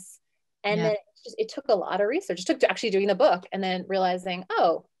craziness? And then it took a lot of research. It took to actually doing the book and then realizing,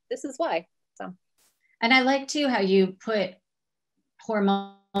 oh, this is why. So, and I like too how you put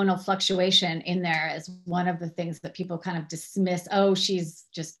hormonal fluctuation in there as one of the things that people kind of dismiss. Oh, she's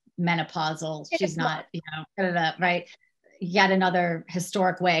just menopausal. She's not, right? Yet another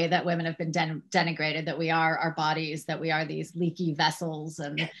historic way that women have been denigrated, that we are our bodies, that we are these leaky vessels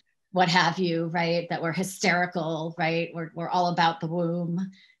and what have you, right? That we're hysterical, right? We're all about the womb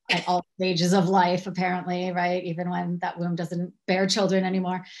at all stages of life, apparently, right? Even when that womb doesn't bear children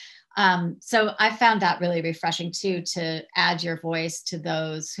anymore. So I found that really refreshing too, to add your voice to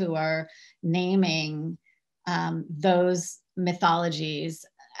those who are naming those mythologies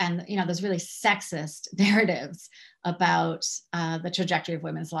and, those really sexist narratives about the trajectory of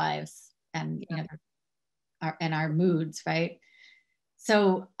women's lives and, our moods, right?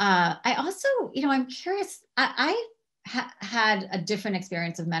 So I also, I'm curious, I had a different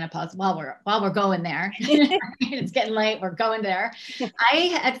experience of menopause while we're going there. It's getting late, we're going there.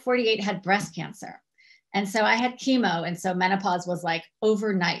 I at 48 had breast cancer, and so I had chemo, and so menopause was like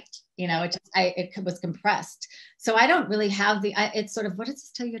overnight. It was compressed. So I don't really have it's sort of, what does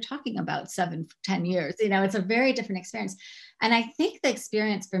this tell you? You're talking about 7-10 years. It's a very different experience, and I think the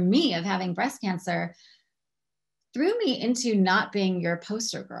experience for me of having breast cancer threw me into not being your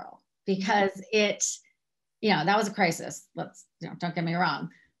poster girl, because that was a crisis. Don't get me wrong.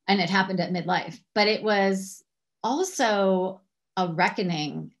 And it happened at midlife, but it was also a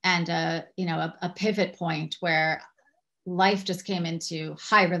reckoning and a pivot point where life just came into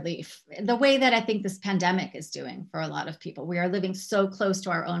high relief, the way that I think this pandemic is doing for a lot of people. We are living so close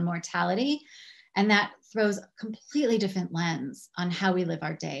to our own mortality, and that throws a completely different lens on how we live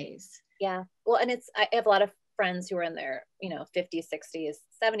our days. Yeah. Well, and I have a lot of friends who are in their, 50s, 60s,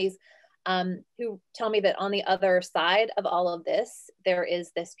 70s, who tell me that on the other side of all of this, there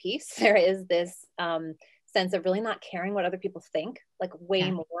is this peace, there is this sense of really not caring what other people think, like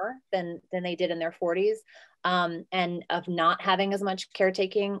way more than they did in their 40s, and of not having as much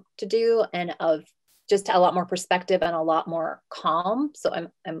caretaking to do, and of just a lot more perspective and a lot more calm. So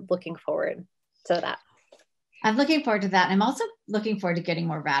I'm looking forward to that. I'm looking forward to that. And I'm also looking forward to getting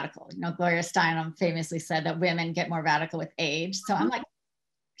more radical. Gloria Steinem famously said that women get more radical with age. So I'm like,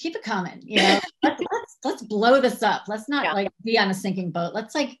 keep it coming, let's blow this up. Let's not like be on a sinking boat.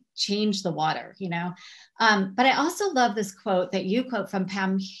 Let's like change the water, But I also love this quote that you quote from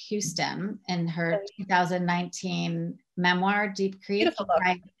Pam Houston in her 2019 memoir, Deep Creek.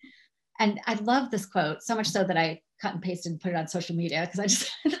 Right? And I love this quote so much so that I cut and pasted and put it on social media because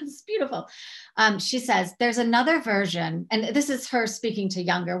it's beautiful. She says, there's another version, and this is her speaking to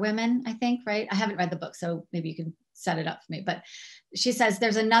younger women, I think, right? I haven't read the book, so maybe you can set it up for me. But she says,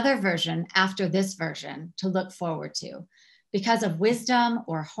 there's another version after this version to look forward to. Because of wisdom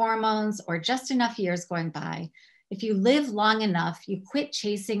or hormones or just enough years going by, if you live long enough, you quit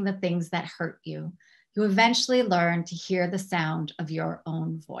chasing the things that hurt you. You eventually learn to hear the sound of your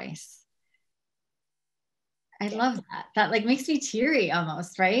own voice. I love that. That like makes me teary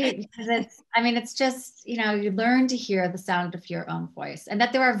almost, right? Because it's just, you learn to hear the sound of your own voice, and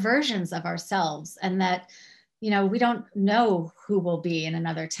that there are versions of ourselves, and that, we don't know who we'll be in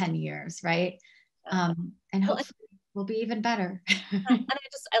another 10 years, right? And hopefully we'll be even better. And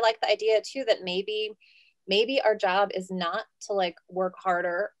I like the idea too, that maybe our job is not to like work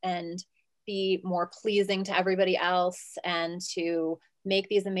harder and be more pleasing to everybody else and to make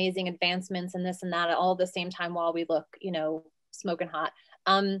these amazing advancements and this and that all at the same time while we look, smoking hot.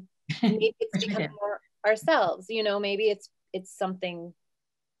 Maybe it's becoming more ourselves, maybe it's something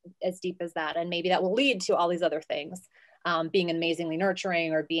as deep as that. And maybe that will lead to all these other things, being amazingly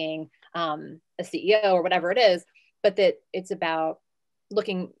nurturing or being a CEO or whatever it is, but that it's about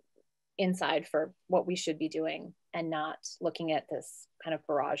looking inside for what we should be doing and not looking at this kind of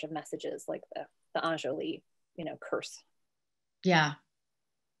barrage of messages like the Anjali, curse. Yeah.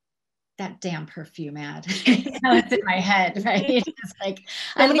 That damn perfume ad. It's in my head, right? It's like,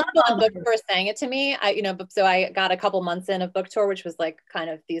 I love all the book tour saying it to me. So I got a couple months in of book tour, which was like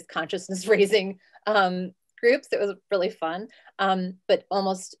kind of these consciousness raising groups. It was really fun. But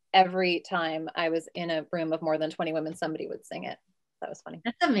almost every time I was in a room of more than 20 women, somebody would sing it. That was funny.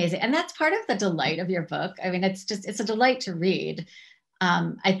 That's amazing. And that's part of the delight of your book. It's a delight to read.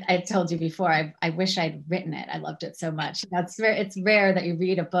 I told you before, I wish I'd written it. I loved it so much. It's rare that you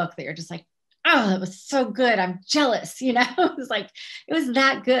read a book that you're just like, oh, that was so good. I'm jealous, It was like, it was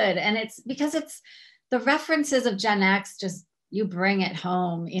that good. And it's because it's the references of Gen X, just, you bring it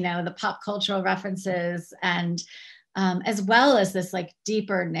home, the pop cultural references, and as well as this like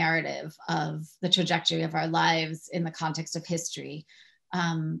deeper narrative of the trajectory of our lives in the context of history,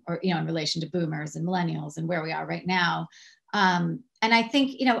 or, in relation to boomers and millennials and where we are right now. And I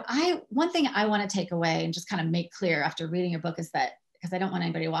think, one thing I want to take away and just kind of make clear after reading your book is that, because I don't want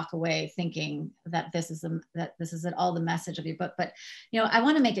anybody to walk away thinking that this is at all the message of your book, but, I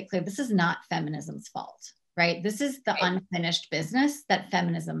want to make it clear, this is not feminism's fault, right? This is the unfinished business that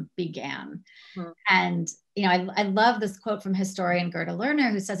feminism began. Mm-hmm. And, I love this quote from historian Gerda Lerner,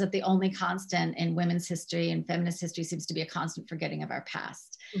 who says that the only constant in women's history and feminist history seems to be a constant forgetting of our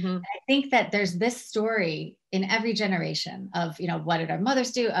past. Mm-hmm. I think that there's this story in every generation of, what did our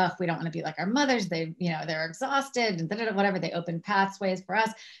mothers do? Oh, we don't want to be like our mothers. They, they're exhausted and whatever. They open pathways for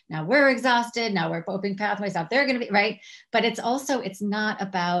us. Now we're exhausted. Now we're opening pathways. Now they're going to be right. But it's not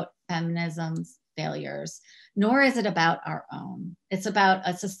about feminism's failures, nor is it about our own. It's about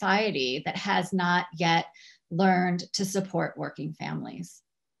a society that has not yet learned to support working families.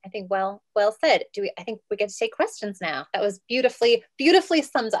 I think well said. I think we get to take questions now. That was beautifully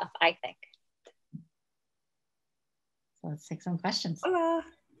sums up, I think. So let's take some questions.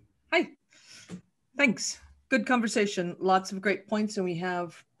 Hi. Thanks. Good conversation. Lots of great points, and we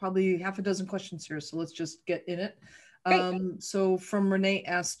have probably half a dozen questions here. So let's just get in it. So from Renee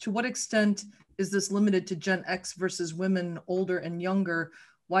asked, to what extent is this limited to Gen X versus women older and younger?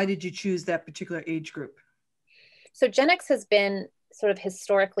 Why did you choose that particular age group? So Gen X has been sort of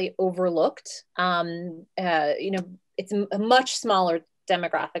historically overlooked. It's a much smaller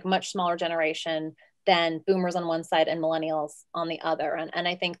demographic, much smaller generation than boomers on one side and millennials on the other. And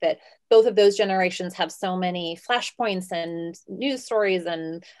I think that both of those generations have so many flashpoints and news stories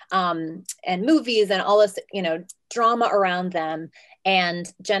and movies and all this, drama around them.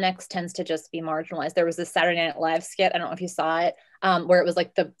 And Gen X tends to just be marginalized. There was this Saturday Night Live skit, I don't know if you saw it, where it was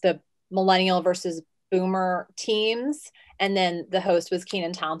like the millennial versus boomer teams. And then the host was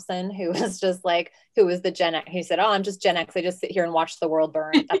Kenan Thompson, who was just like, who was the Gen X. He said, oh, I'm just Gen X. I just sit here and watch the world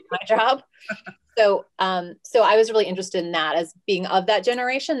burn. That's my job. So I was really interested in that as being of that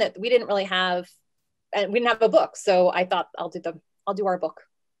generation that we didn't really have, and we didn't have a book. So I thought I'll do our book,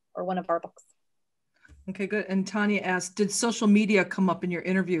 or one of our books. Okay, good. And Tanya asked, did social media come up in your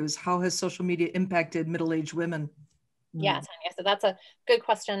interviews? How has social media impacted middle-aged women? Yeah, Tanya. So that's a good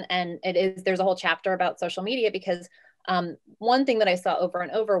question. And there's a whole chapter about social media, because one thing that I saw over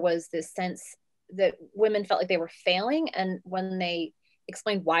and over was this sense that women felt like they were failing. And when they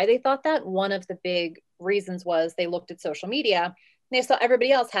explained why they thought that, one of the big reasons was they looked at social media and they saw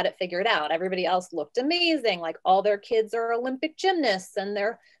everybody else had it figured out. Everybody else looked amazing. Like all their kids are Olympic gymnasts and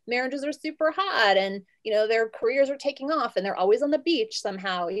their marriages are super hot, and, you know, their careers are taking off, and they're always on the beach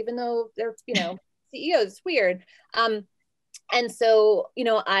somehow, even though they're, you know, CEOs. It's weird. And so, you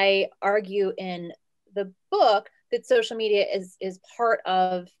know, I argue in the book that social media is part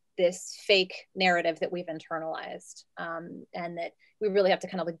of this fake narrative that we've internalized, and that we really have to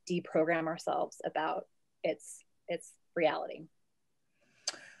kind of like deprogram ourselves about its reality.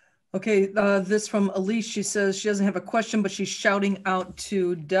 Okay, this from Elise. She says she doesn't have a question, but she's shouting out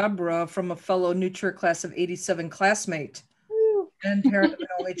to Deborah from a fellow Nurture class of 87 classmate. Woo. And parent of an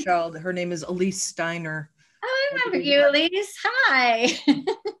only child. Her name is Elise Steiner. Oh, I remember you, Elise. Hi.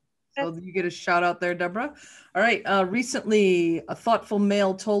 So you get a shout out there, Deborah. All right. Recently, a thoughtful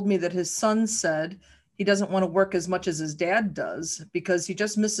male told me that his son said he doesn't want to work as much as his dad does because he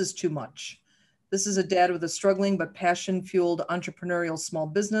just misses too much. This is a dad with a struggling but passion-fueled entrepreneurial small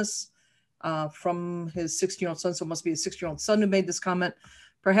business from his 16-year-old son. So it must be a 6-year-old son who made this comment.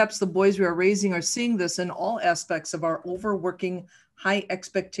 Perhaps the boys we are raising are seeing this in all aspects of our overworking, high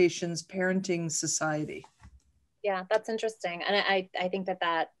expectations, parenting society. Yeah, that's interesting. And I think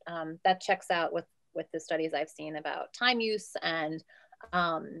that checks out with the studies I've seen about time use and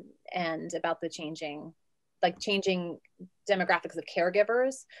about the changing demographics of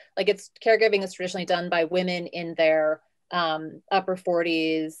caregivers. Like caregiving is traditionally done by women in their upper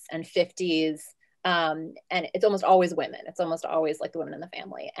 40s and 50s. And it's almost always women. It's almost always like the women in the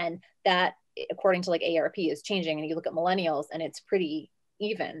family. And that, according to like AARP, is changing. And you look at millennials and it's pretty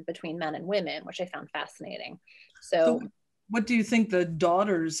even between men and women, which I found fascinating. So what do you think the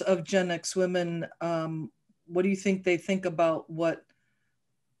daughters of Gen X women, what do you think they think about what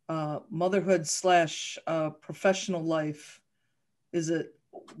motherhood / professional life is?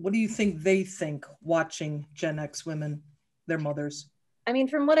 What do you think they think watching Gen X women, their mothers? I mean,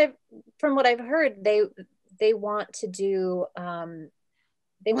 from what I've heard, they want to do,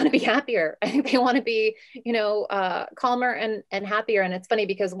 they want to be happier. I think they want to be, you know, calmer and happier. And it's funny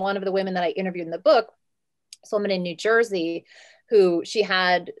because one of the women that I interviewed in the book, this woman in New Jersey, who she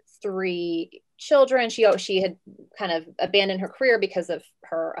had 3 children. She had kind of abandoned her career because of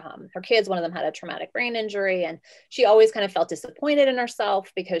her kids. One of them had a traumatic brain injury, and she always kind of felt disappointed in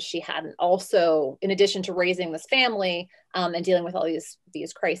herself because she hadn't also, in addition to raising this family and dealing with all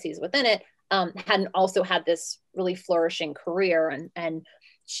these crises within it, hadn't also had this really flourishing career. And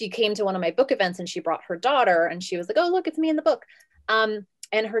she came to one of my book events and she brought her daughter, and she was like, "Oh, look, it's me in the book." And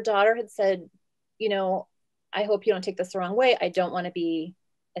her daughter had said, "You know, I hope you don't take this the wrong way. I don't want to be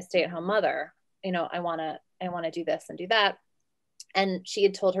a stay-at-home mother. You know, I want to do this and do that." And she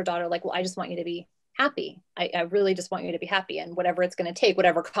had told her daughter, like, "Well, I just want you to be happy. I really just want you to be happy. And whatever it's going to take,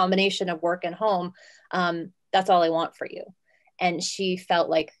 whatever combination of work and home, that's all I want for you." And she felt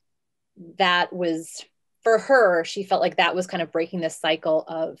like that was, for her, she felt like that was kind of breaking this cycle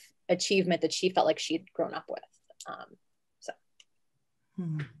of achievement that she felt like she'd grown up with.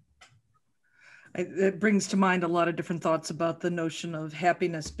 It brings to mind a lot of different thoughts about the notion of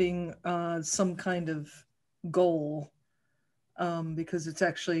happiness being some kind of goal, because it's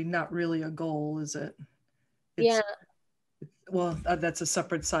actually not really a goal, is it? Well, that's a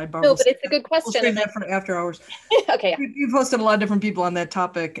separate sidebar. No, but it's a good question. We'll save that for after hours. Okay. You've hosted a lot of different people on that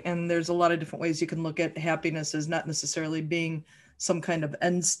topic, and there's a lot of different ways you can look at happiness as not necessarily being some kind of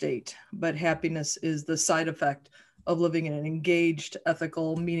end state, but happiness is the side effect of living in an engaged,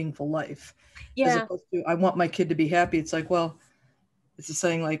 ethical, meaningful life. Yeah. As opposed to, I want my kid to be happy. It's like, well, it's a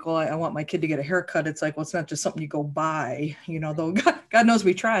saying like, well, I want my kid to get a haircut. It's like, well, it's not just something you go buy, you know, though God knows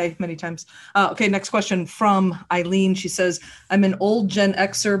we try many times. Okay, next question from Eileen. She says, "I'm an old Gen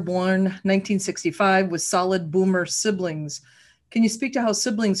Xer born 1965 with solid boomer siblings. Can you speak to how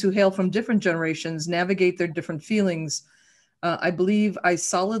siblings who hail from different generations navigate their different feelings? I believe I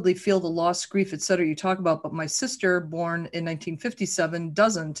solidly feel the loss, grief, etc. you talk about, but my sister, born in 1957,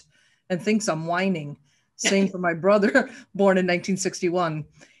 doesn't and thinks I'm whining. Same for my brother, born in 1961.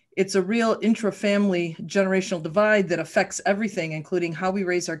 it's a real intra-family generational divide that affects everything, including how we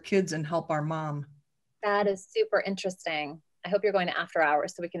raise our kids and help our mom. That is super interesting. I hope you're going to after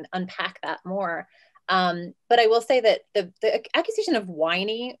hours so we can unpack that more. But I will say that the accusation of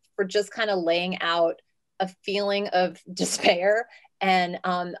whiny for just kind of laying out a feeling of despair. And,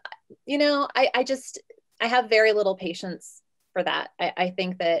 you know, I have very little patience for that. I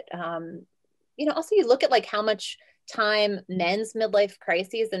think that, you know, also you look at like how much time men's midlife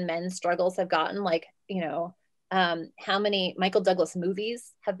crises and men's struggles have gotten, like, you know, how many Michael Douglas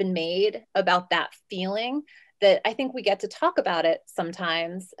movies have been made about that feeling, that I think we get to talk about it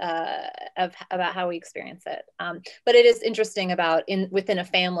sometimes, about how we experience it. But it is interesting about within a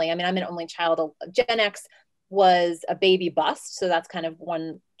family. I mean, I'm an only child. Gen X was a baby bust, so that's kind of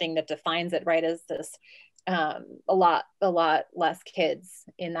one thing that defines it, right? Is this a lot less kids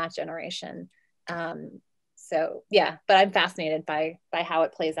in that generation. So yeah, but I'm fascinated by how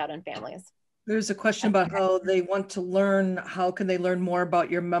it plays out in families. There's a question about how they want to learn. How can they learn more about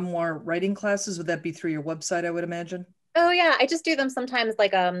your memoir writing classes? Would that be through your website, I would imagine? Oh yeah, I just do them sometimes.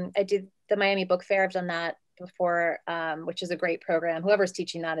 Like I did the Miami Book Fair. I've done that before, which is a great program. Whoever's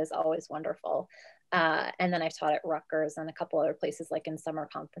teaching that is always wonderful. And then I've taught at Rutgers and a couple other places, like in summer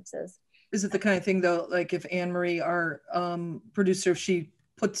conferences. Is it the kind of thing though, like if Anne Marie, our producer, if she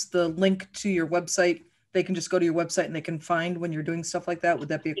puts the link to your website, they can just go to your website and they can find when you're doing stuff like that? Would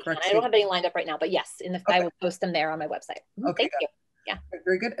that be a correct statement? I don't have any lined up right now, but yes, I will post them there on my website. Okay, thank you. Yeah.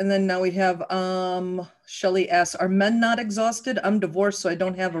 Very good. And then now we have Shelley asks, are men not exhausted? I'm divorced, so I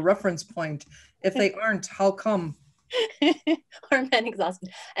don't have a reference point. If they aren't, how come? Are men exhausted?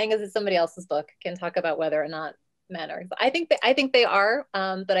 I think this is somebody else's book, can talk about whether or not men are exhausted. I think they are,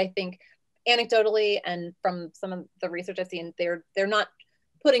 but I think anecdotally and from some of the research I've seen, they're not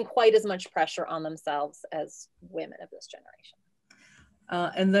putting quite as much pressure on themselves as women of this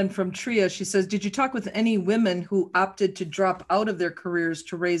generation. And then from Tria, she says, did you talk with any women who opted to drop out of their careers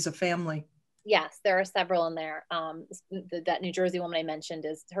to raise a family? Yes, there are several in there. That New Jersey woman I mentioned,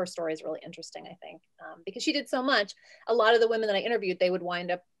 her story is really interesting, I think, because she did so much. A lot of the women that I interviewed, they would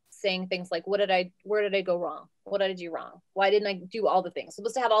wind up saying things like, where did I go wrong? What did I do wrong? Why didn't I do all the things? I'm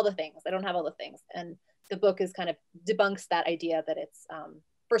supposed to have all the things. I don't have all the things. And the book is kind of debunks that idea that it's,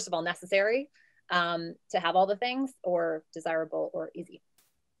 first of all, necessary to have all the things, or desirable or easy.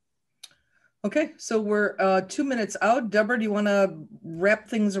 Okay, so we're 2 minutes out. Deborah, do you want to wrap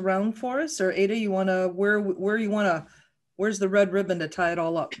things around for us? Or Ada, you want to, where's the red ribbon to tie it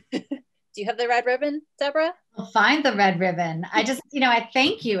all up? Do you have the red ribbon, Deborah? I'll find the red ribbon. I just, I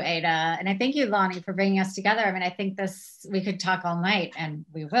thank you, Ada, and I thank you, Lonnie, for bringing us together. I mean, I think we could talk all night, and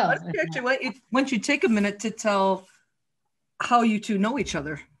we will. Why don't you take a minute to tell how you two know each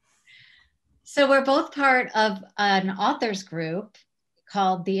other? So we're both part of an authors group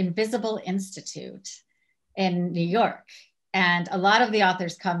called the Invisible Institute in New York. And a lot of the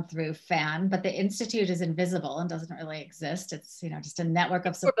authors come through FAN, but the Institute is invisible and doesn't really exist. It's, just a network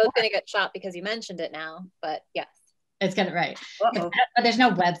of support. We're both going to get shot because you mentioned it now, but yes. It's got it right. But there's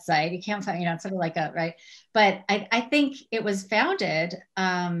no website. You can't find, it's sort of like right. But I think it was founded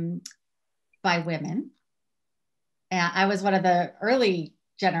by women. And I was one of the early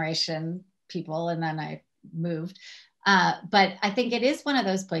generation people, and then I moved. But I think it is one of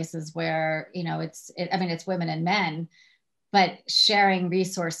those places where, it's women and men, but sharing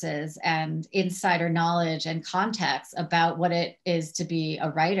resources and insider knowledge and context about what it is to be a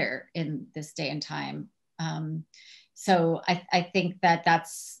writer in this day and time. So I think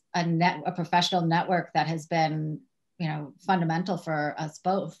that's a professional network that has been, fundamental for us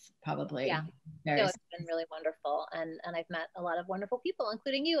both, probably. Yeah, it's been really wonderful. And I've met a lot of wonderful people,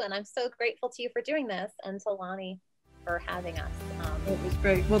 including you. And I'm so grateful to you for doing this, and to Lonnie for having us. It was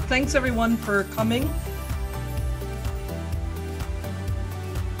great. Well, thanks everyone for coming.